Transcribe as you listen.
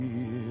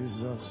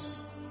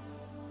Jesus,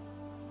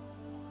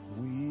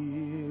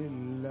 we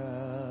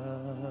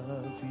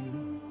love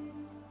you.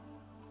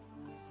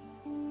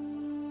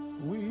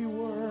 We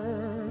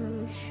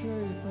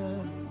worship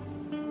and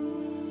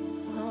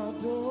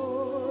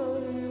adore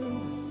you.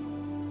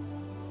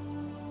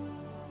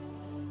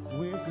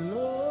 We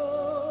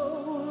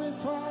glorify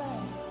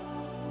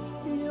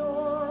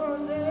your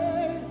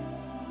name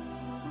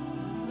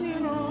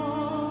in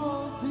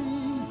all the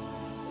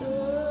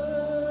earth.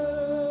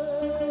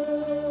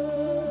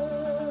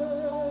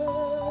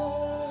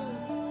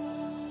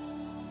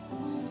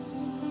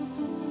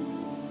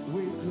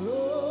 We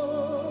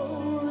glorify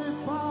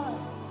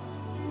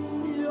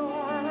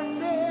your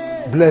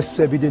name.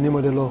 Blessed be the name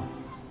of the Lord.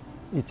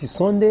 It is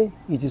Sunday.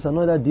 It is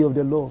another day of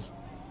the Lord.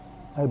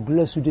 I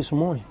bless you this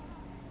morning.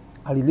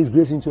 I release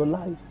grace into your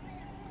life.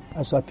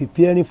 As you are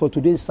preparing for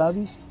today's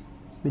service,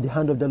 may the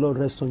hand of the Lord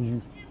rest on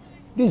you.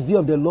 This day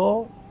of the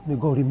Lord, may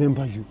God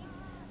remember you.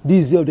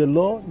 This day of the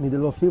Lord, may the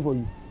Lord favor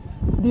you.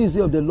 This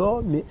day of the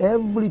Lord, may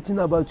everything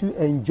about you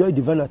enjoy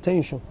divine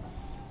attention.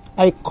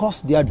 I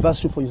curse the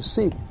adversary for your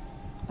sake.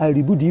 I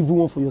rebuke the evil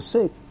one for your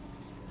sake.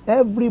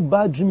 Every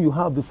bad dream you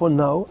have before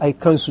now, I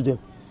cancel them.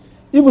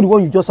 Even the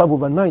one you just have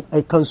overnight,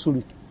 I cancel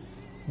it.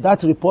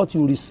 That report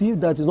you receive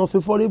that is not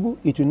favorable,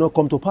 it will not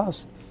come to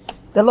pass.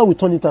 The Lord will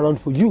turn it around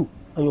for you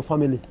and your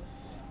family.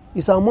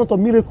 It's a month of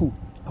miracle.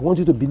 I want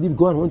you to believe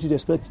God. I want you to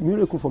expect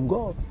miracle from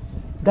God.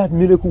 That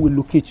miracle will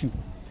locate you.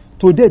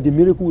 Today, the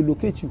miracle will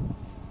locate you.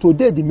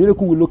 Today, the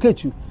miracle will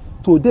locate you.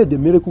 Today, the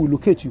miracle will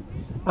locate you.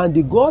 And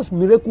the God's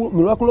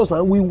miraculous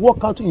hand will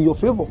work out in your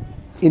favor.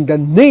 In the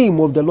name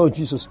of the Lord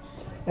Jesus.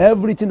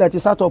 Everything that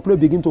is out of place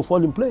begin to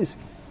fall in place.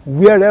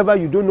 Wherever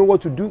you don't know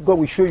what to do, God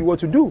will show you what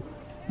to do.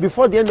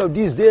 Before the end of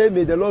this day,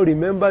 may the Lord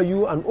remember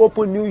you and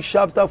open new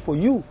chapter for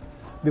you.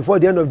 Before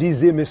the end of this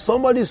day, may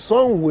somebody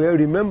somewhere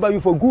remember you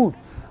for good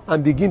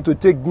and begin to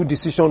take good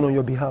decision on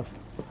your behalf.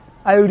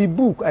 I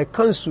rebuke, I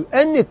cancel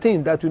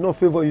anything that will not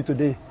favor you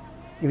today.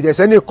 If there's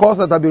any curse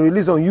that has been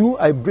released on you,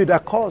 I break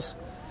that curse.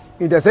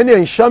 If there's any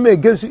enchantment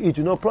against you, it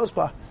will not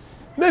prosper.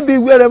 Maybe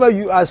wherever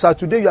you are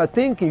today, you are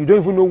thinking, you don't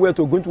even know where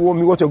to go to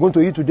what you're going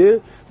to eat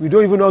today. You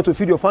don't even know how to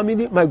feed your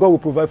family. My God will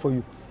provide for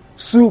you.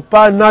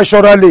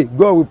 Supernaturally,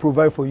 God will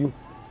provide for you.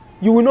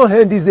 You will not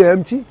end this day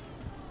empty.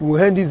 You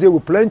will end this day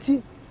with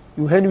plenty.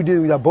 You will end this day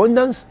with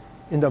abundance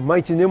in the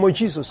mighty name of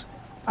Jesus.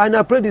 And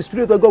I pray the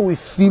Spirit of God will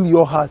fill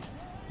your heart.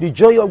 The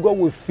joy of God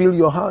will fill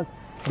your heart.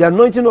 The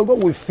anointing of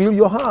God will fill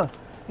your heart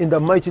in the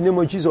mighty name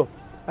of Jesus.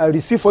 I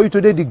receive for you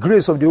today the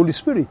grace of the Holy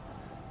Spirit.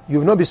 You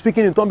have not been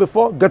speaking in tongues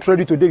before. Get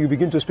ready today. You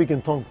begin to speak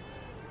in tongues.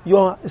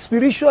 Your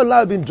spiritual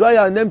life been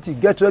dry and empty.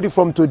 Get ready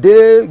from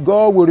today.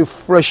 God will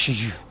refresh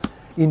you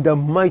in the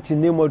mighty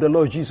name of the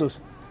Lord Jesus.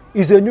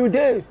 It's a new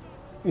day.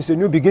 It's a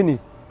new beginning.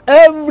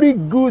 Every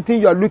good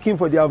thing you are looking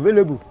for, they are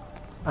available.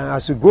 And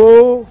as you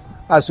go,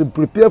 as you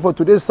prepare for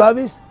today's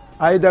service,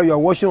 either you are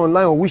watching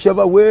online or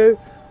whichever way,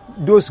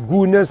 those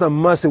goodness and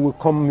mercy will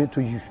come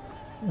to you,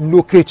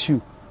 locate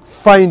you,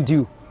 find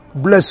you,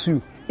 bless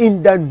you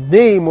in the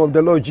name of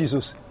the Lord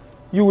Jesus.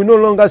 You will no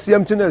longer see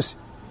emptiness.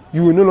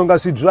 You will no longer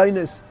see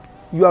dryness.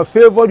 You are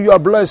favored. You are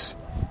blessed.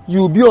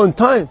 You will be on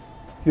time.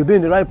 You will be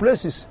in the right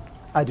places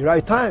at the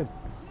right time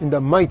in the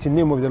mighty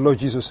name of the Lord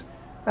Jesus.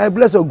 I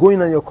bless your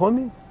going and your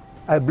coming.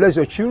 I bless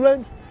your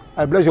children.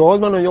 I bless your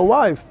husband and your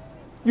wife.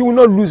 You will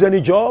not lose any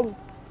job.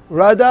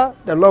 Rather,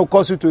 the Lord will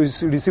cause you to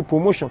receive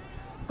promotion.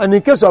 And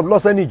in case you have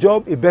lost any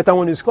job, a better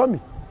one is coming.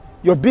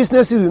 Your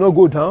businesses will not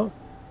go down.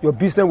 Your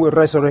business will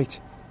resurrect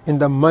in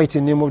the mighty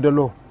name of the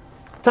Lord.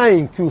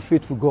 Thank you,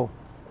 faithful God.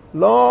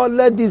 Lord,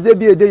 let this day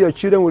be a day your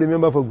children will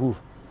remember for good.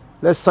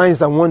 Let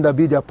signs and wonder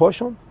be their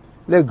portion.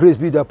 Let grace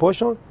be their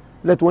portion.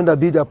 Let wonder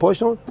be their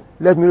portion.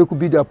 Let miracle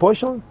be their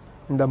portion.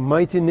 In the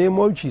mighty name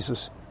of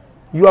Jesus.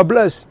 You are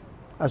blessed.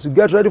 As you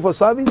get ready for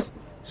service,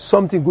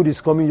 something good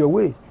is coming your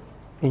way.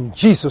 In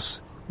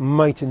Jesus'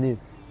 mighty name.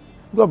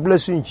 God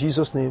bless you in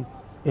Jesus' name.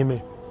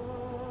 Amen.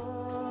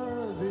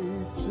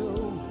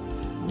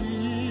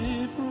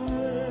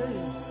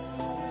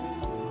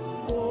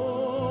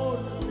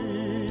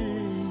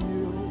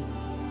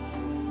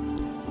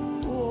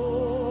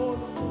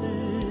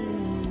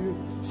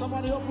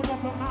 Somebody open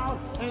up your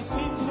mouth and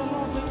sing to the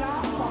Lord.